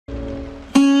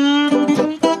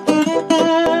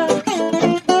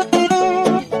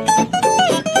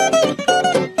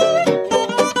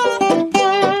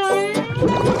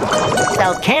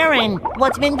Karen,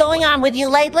 what's been going on with you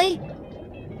lately?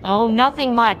 Oh,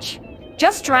 nothing much.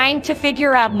 Just trying to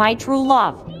figure out my true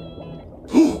love.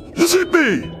 Is it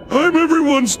me? I'm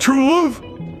everyone's true love?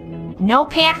 No,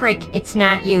 Patrick, it's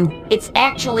not you. It's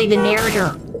actually the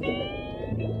narrator.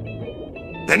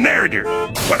 The narrator?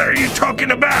 What are you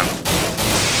talking about?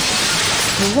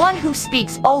 The one who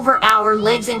speaks over our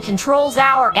lives and controls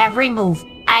our every move.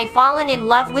 I've fallen in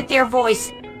love with their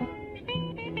voice.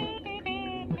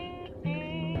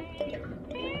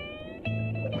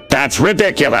 That's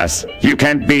ridiculous. You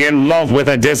can't be in love with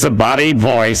a disembodied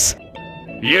voice.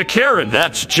 Yeah, Karen,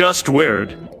 that's just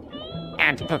weird.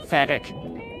 And pathetic.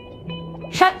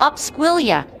 Shut up,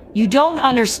 Squillia. You don't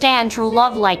understand true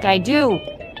love like I do.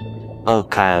 Oh,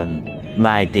 Karen,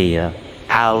 my dear.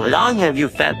 How long have you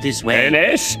felt this way?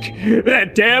 Finished?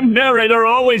 That damn narrator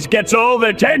always gets all the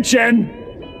attention.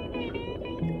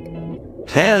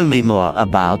 Tell me more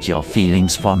about your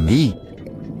feelings for me.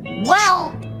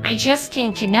 Well, I just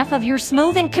can't get enough of your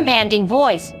smooth and commanding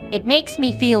voice. It makes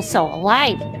me feel so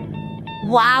alive.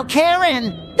 Wow,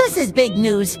 Karen, this is big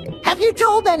news. Have you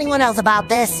told anyone else about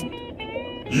this?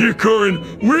 Yeah, Karen,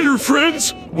 we're your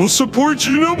friends. We'll support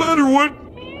you no matter what.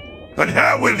 But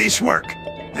how will this work?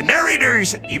 The narrator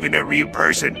isn't even a real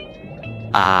person.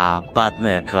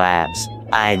 Butler Crabs,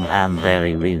 I am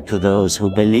very real to those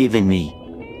who believe in me.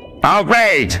 Oh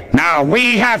great! Now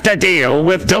we have to deal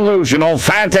with delusional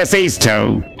fantasies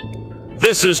too.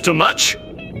 This is too much.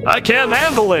 I can't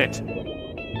handle it.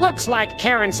 Looks like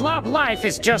Karen's love life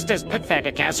is just as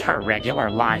pathetic as her regular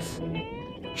life.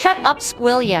 Shut up,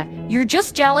 Squillia. You're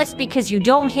just jealous because you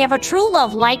don't have a true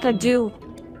love like I do.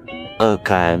 Oh,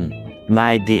 Karen,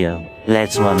 my dear,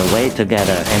 let's run away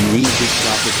together and leave this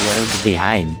gothic world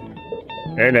behind.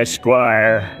 And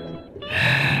Esquire,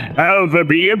 I'll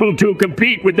be able to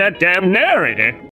compete with that damn narrator.